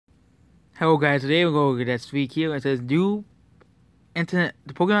Hello guys, today we're going to get that week here. It says new internet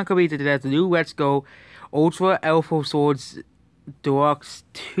the Pokemon Company said that's the new Let's Go Ultra Alpha Swords Deluxe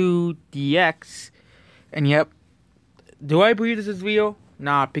 2 DX. And yep, do I believe this is real?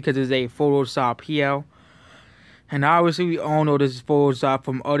 Not, because it's a Photoshop here. And obviously we all know this is Photoshop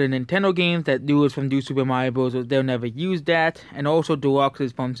from other Nintendo games that do it from New Super Mario Bros. They'll never use that. And also Deluxe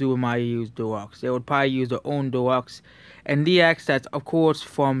is from Super Mario Deluxe. They would probably use their own Deluxe. And DX, that's of course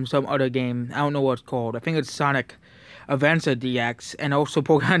from some other game. I don't know what it's called. I think it's Sonic Adventure DX. And also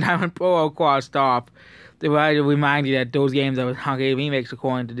Pokemon Diamond Pro Aqua Stop. They try to remind you that those games are arcade remakes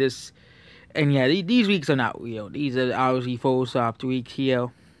according to this. And yeah, these weeks are not real. These are obviously Photoshop weeks here.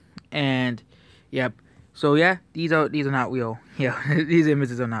 And yep. So yeah, these are not real. Yeah, these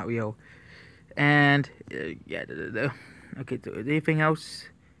images are not real. And yeah, okay. So is anything else?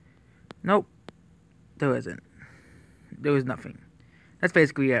 Nope, there isn't. There was nothing. That's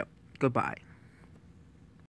basically it. Goodbye.